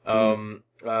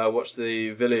 Watched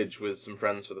The Village with some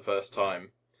friends for the first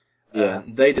time. Yeah.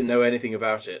 They didn't know anything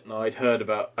about it, and I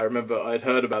remember I'd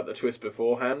heard about the twist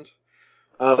beforehand.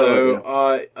 Oh,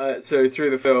 So yeah. so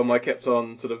through the film, I kept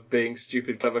on sort of being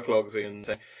stupid, clever clogsy and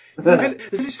saying, the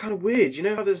village is kind of weird. You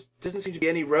know how there doesn't seem to be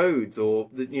any roads, or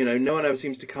no one ever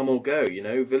seems to come or go. You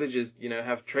know, villages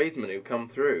have tradesmen who come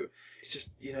through. It's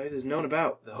just there's no one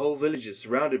about. The whole village is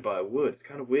surrounded by a wood. It's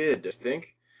kind of weird, don't you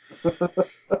think?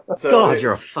 So God,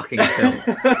 you're a fucking film.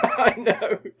 I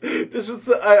know. This is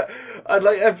I'd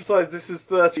like to emphasise this is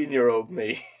 13-year-old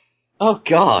me. Oh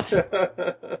God,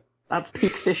 that's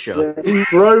peak Fisher. Yeah, he's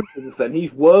grown since then.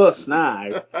 He's worse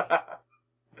now.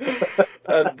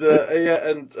 and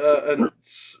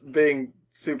being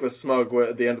super smug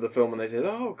at the end of the film when they said,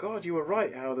 "Oh God, you were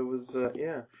right. How there was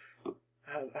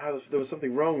how there was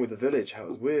something wrong with the village. How it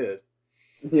was weird."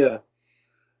 Yeah.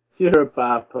 You're a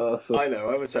bad person. I know,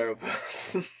 I'm a terrible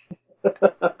person.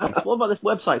 What about this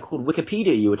website called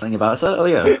Wikipedia you were telling about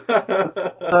earlier?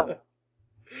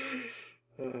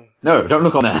 No, don't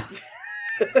look on there.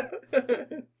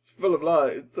 It's full of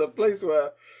lies. It's a place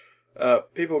where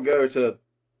people go to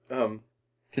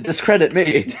discredit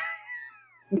me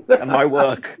and my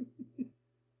work.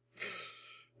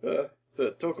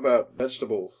 To talk about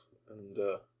vegetables and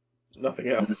nothing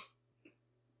else.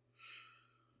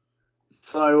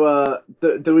 So,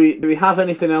 do we have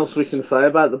anything else we can say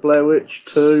about the Blair Witch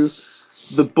 2,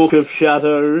 The Book of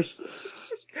Shadows?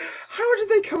 How did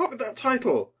they come up with that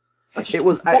title? It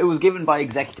was given by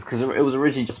executives because it was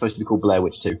originally just supposed to be called Blair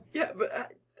Witch 2. Yeah, but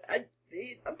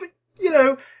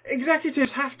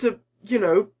executives have to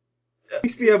at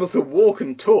least be able to walk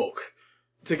and talk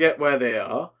to get where they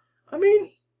are. I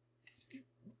mean,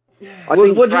 yeah. What do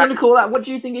you want to call that? What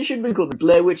do you think it should be called? The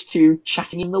Blair Witch 2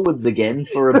 Chatting in the Woods Again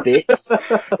for a bit?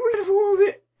 What was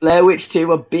it? Blair Witch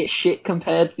 2 a bit shit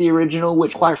compared to the original,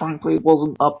 which quite frankly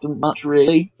wasn't up to much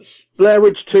really. Blair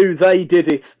Witch 2, They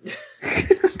Did It. I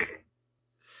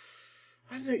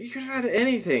don't know, you could have had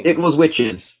anything. It was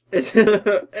witches.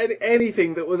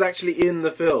 Anything that was actually in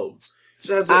the film.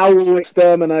 Owl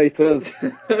Exterminators.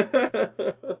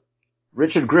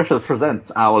 Richard Griffith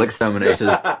presents Owl Exterminators.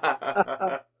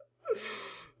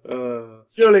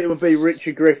 Surely it would be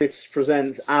Richard Griffiths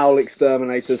presents Owl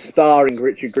Exterminators, starring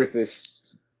Richard Griffiths.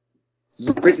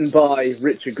 Written by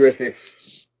Richard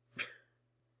Griffiths.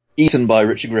 Eaten by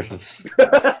Richard Griffiths.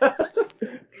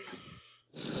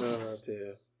 Oh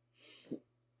dear.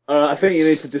 I think you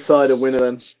need to decide a winner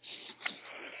then.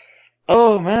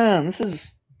 Oh man, this is...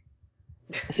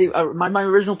 See, my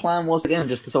original plan was, again,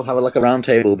 just to sort of have a round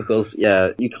table, because, yeah,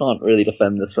 you can't really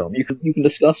defend this film. You can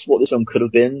discuss what this film could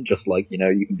have been, just like,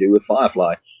 you can do with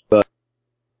Firefly, but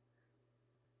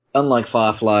unlike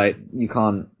Firefly, you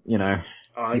can't, you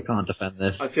can't defend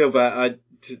this. I feel bad.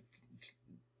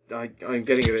 I'm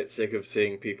getting a bit sick of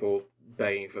seeing people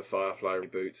begging for Firefly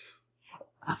reboots.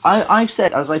 I've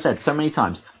said, as I've said so many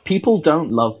times, people don't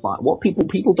love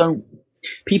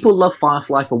people love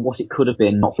Firefly for what it could have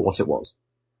been, not for what it was.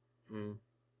 Mm.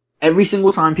 Every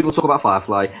single time people talk about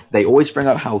Firefly, they always bring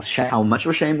up how much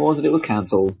of a shame it was that it was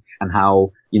cancelled, and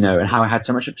how, and how it had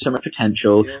so much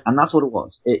potential, Yeah. and that's what it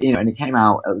was. And it came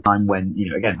out at the time when,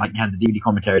 again, like, you had the DVD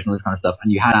commentaries and all this kind of stuff,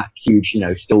 and you had that huge,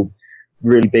 still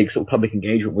really big sort of public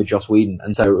engagement with Joss Whedon,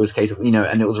 and so it was a case of,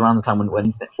 and it was around the time when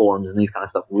internet forums and these kind of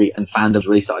stuff and fandoms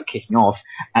really started kicking off,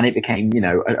 and it became,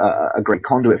 a great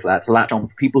conduit for that, to latch on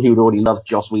for people who had already loved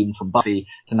Joss Whedon from Buffy,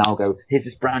 to now go, here's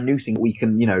this brand new thing that we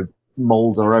can,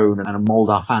 mold our own and mold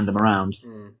our fandom around.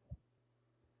 Mm.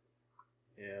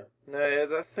 Yeah. No,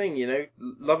 that's the thing,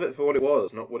 love it for what it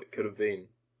was, not what it could have been.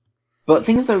 But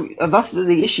things though, that's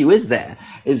the issue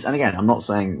and again, I'm not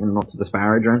saying not to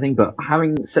disparage or anything, but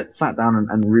having sat down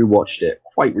and rewatched it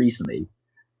quite recently,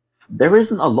 there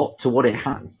isn't a lot to what it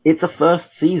has. It's a first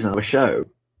season of a show,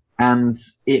 and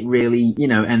it really,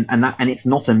 and it's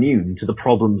not immune to the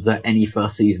problems that any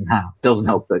first season has. It doesn't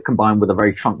help that combined with the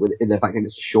fact that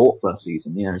it's a short first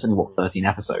season, it's only 13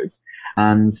 episodes,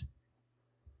 and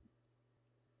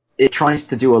it tries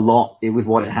to do a lot with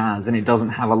what it has, and it doesn't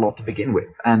have a lot to begin with.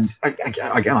 And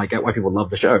again, I get why people love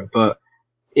the show, but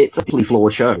it's a completely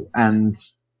flawed show, and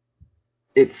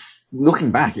it's,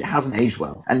 looking back, it hasn't aged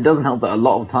well. And it doesn't help that a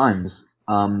lot of times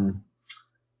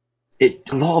it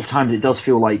does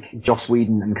feel like Joss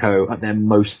Whedon and co. at their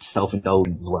most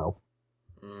self-indulgent as well.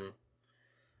 Mm.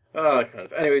 Kind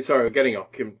of. Anyway, sorry, we're getting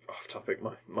off topic.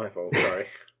 My fault. Sorry.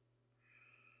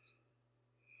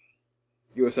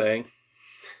 You were saying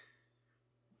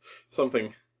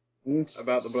something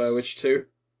about the Blair Witch 2.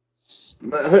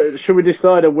 Should we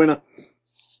decide a winner?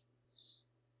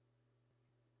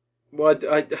 Well,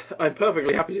 I'm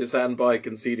perfectly happy to stand by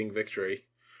conceding victory.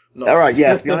 All right,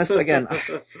 yeah. To be honest, again,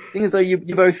 the thing is though, you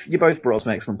both brought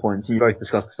some excellent points, and you both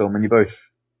discussed the film, and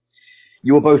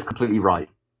you were both completely right.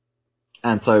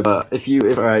 And so, give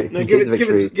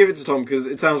it to Tom, because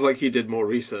it sounds like he did more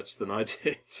research than I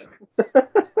did.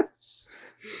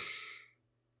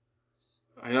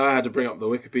 I know I had to bring up the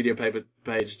Wikipedia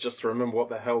page just to remember what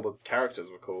the hell the characters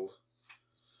were called.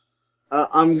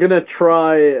 I'm gonna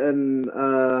try and,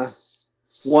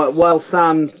 while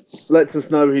Sam lets us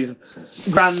know his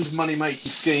grand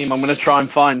money-making scheme, I'm gonna try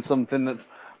and find something that's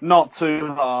not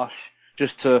too harsh,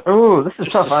 just to... Oh, this is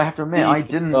tough, I have to admit. I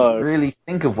didn't really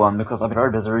think of one, because I've been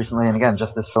very busy recently, and again,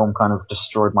 just this film kind of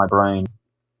destroyed my brain,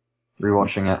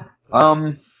 rewatching it.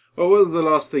 Well, what was the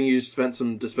last thing you spent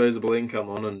some disposable income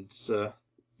on, and, just...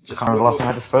 Kind of lost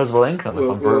my disposable income, if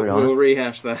I'm brutally honest. We'll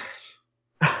rehash that.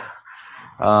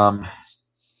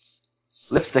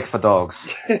 Lipstick for dogs.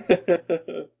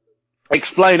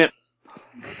 Explain it.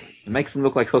 It makes them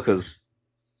look like hookers.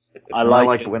 I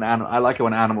like it when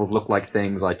animals look like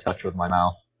things I touch with my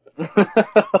mouth.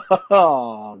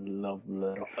 Oh,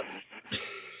 lovely.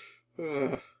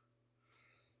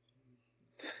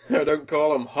 I don't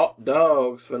call them hot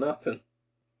dogs for nothing.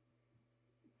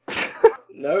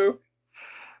 No?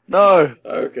 No.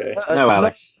 Okay. No,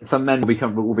 Alex. Some men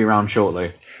will be around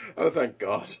shortly. Oh, thank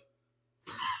God.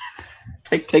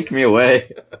 Take me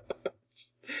away.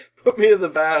 Put me in the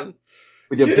van.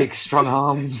 With your big, strong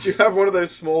arms. Do you have one of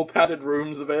those small padded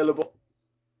rooms available?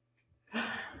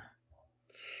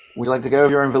 Would you like to go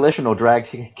of your own volition or drag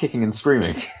kicking and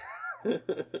screaming?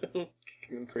 Kicking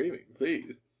and screaming,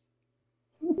 please.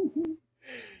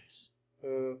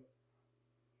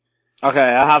 Okay,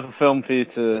 I have a film for you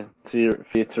to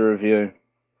review.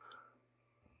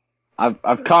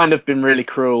 I've kind of been really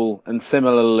cruel and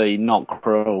similarly not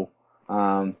cruel.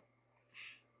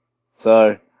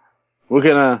 So we're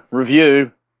gonna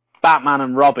review Batman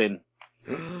and Robin.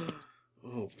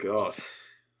 Oh God.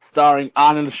 Starring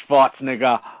Arnold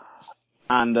Schwarzenegger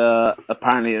and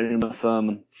apparently Uma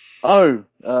Thurman. Oh,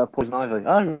 Poison Ivy.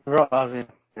 Oh, right.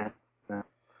 Yeah.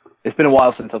 It's been a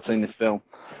while since I've seen this film.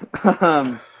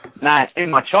 Now,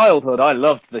 in my childhood, I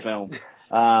loved this film.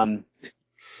 I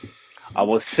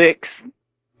was 6.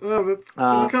 Well,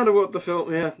 that's kind of what the film,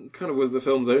 kind of was the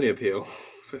film's only appeal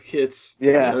for kids.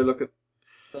 Yeah. Look at.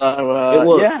 So, it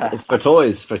was. Yeah. It's for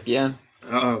toys, but yeah.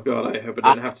 Oh God, I hope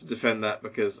I don't have to defend that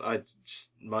because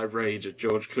my rage at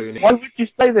George Clooney. Why would you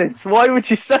say this?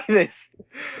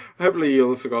 Hopefully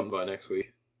you'll have forgotten by next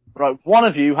week. Right, one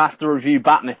of you has to review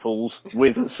Bat Nipples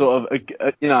with sort of,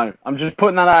 I'm just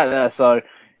putting that out there, so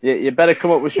you better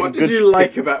come up with some good... What did you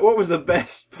like about, what was the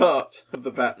best part of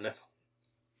the Bat Nipple?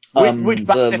 Which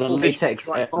Bat the Nipple latex,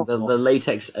 the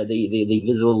latex, the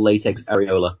visual latex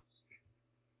areola.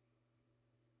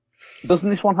 Doesn't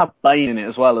this one have Bane in it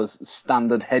as well as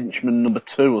standard henchman number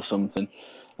 2 or something?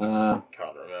 Can't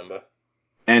remember.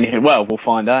 Anyway, well, we'll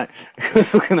find out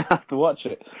because we're gonna have to watch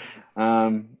it.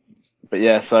 But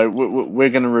yeah, so we're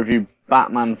gonna review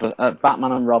Batman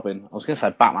and Robin. I was gonna say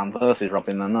Batman versus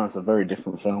Robin, then that's a very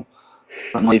different film.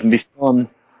 That might even be fun.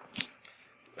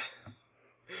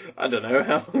 I don't know,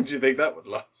 how long do you think that would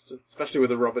last? Especially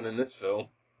with a Robin in this film.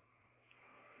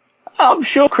 I'm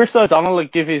sure Chris O'Donnell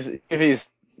would give his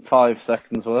 5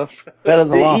 seconds worth. Better than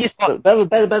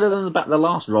the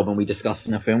last Robin we discussed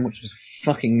in a film, which was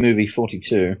fucking movie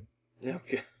 42. Yeah,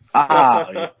 okay.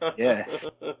 Yes.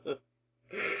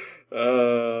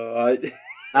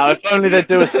 Now, if only they'd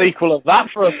do a sequel of that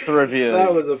for us to review.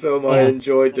 That was a film I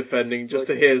enjoyed defending just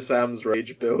to hear Sam's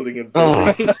rage building and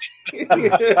building.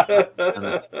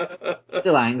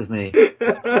 Still angers me.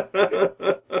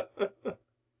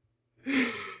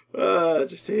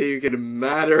 Just to hear you getting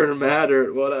madder and madder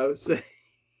at what I was saying.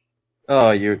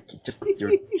 Oh, this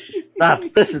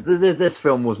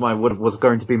film was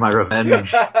going to be my revenge. You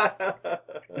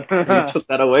took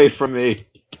that away from me.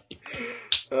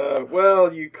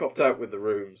 Well, you copped out with The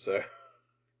Room, so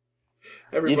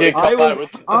everybody. You did cop out with.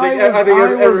 I think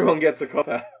everyone gets a cop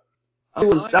out.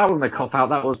 That wasn't a cop out.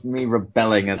 That was me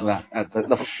rebelling at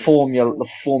the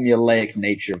formulaic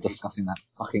nature of discussing that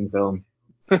fucking film.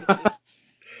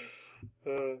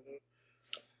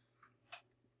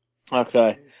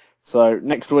 Okay, so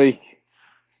next week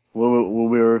we'll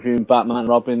be reviewing Batman and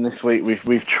Robin. This week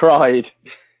we've tried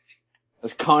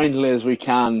as kindly as we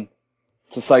can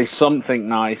to say something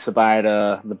nice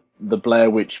about the Blair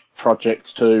Witch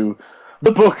Project 2,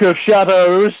 The Book of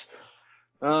Shadows.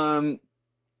 I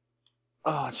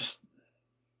just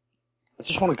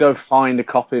want to go find a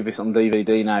copy of this on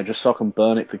DVD now, just so I can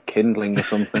burn it for kindling or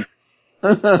something.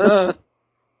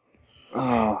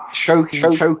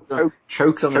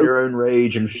 Choke on your own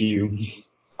rage and fumes.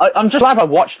 I'm just glad I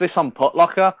watched this on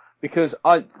Putlocker, because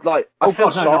I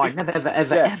feel sorry. I never,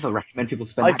 ever recommend people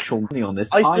spend actual money on this.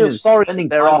 I feel sorry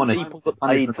there are people that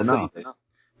paid to see this.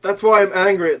 That's why I'm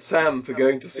angry at Sam for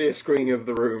going to see a screening of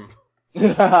The Room.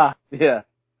 Yeah.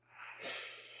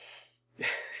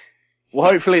 Well,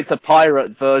 hopefully it's a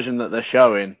pirate version that they're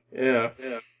showing. Yeah.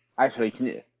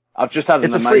 Actually, I've just had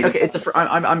an amazing...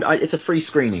 It's a free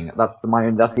screening. That's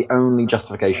the only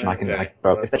justification I can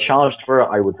throw. If they're charged for it,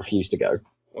 I would refuse to go.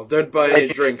 Well, don't buy any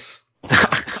drinks.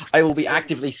 I will be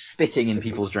actively spitting in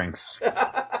people's drinks.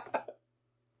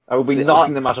 I will be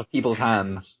knocking them out of people's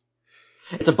hands.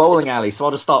 It's a bowling alley, so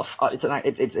I'll just start. It's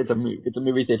a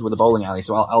movie theater with a bowling alley,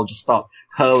 so I'll just start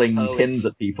hurling pins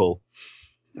at people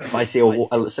if I see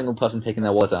a single person taking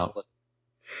their wallet out.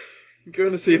 I'm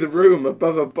going to see The Room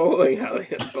above a bowling alley.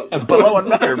 Below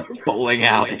another bowling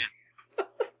alley.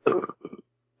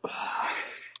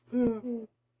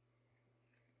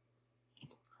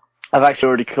 I've actually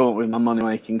already come up with my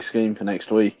money-making scheme for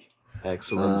next week.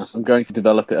 Excellent. I'm going to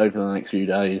develop it over the next few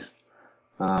days.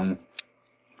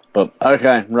 But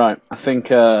okay, right. I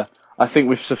think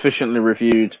we've sufficiently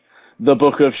reviewed The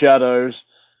Book of Shadows.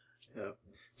 Yeah.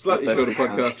 Slightly shorter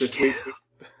podcast this week.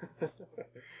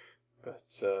 But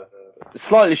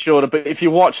slightly shorter, but if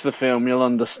you watch the film, you'll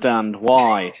understand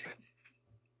why.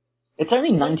 It's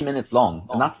only 90 minutes long,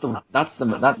 and that's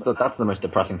the most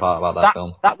depressing part about that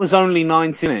film. That was only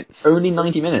 90 minutes. Only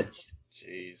 90 minutes.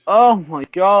 Jeez. Oh my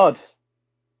god.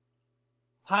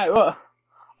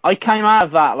 I came out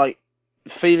of that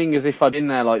feeling as if I'd been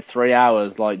there 3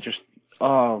 hours,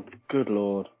 oh, good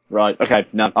lord. Right, okay,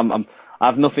 no, I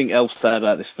have nothing else to say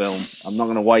about this film. I'm not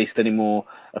going to waste any more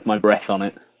of my breath on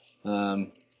it.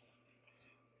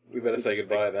 We better say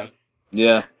goodbye then.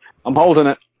 Yeah, I'm holding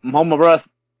it. I'm holding my breath.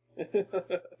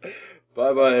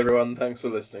 Bye bye everyone, thanks for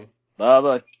listening. Bye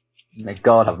bye. May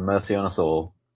God have mercy on us all.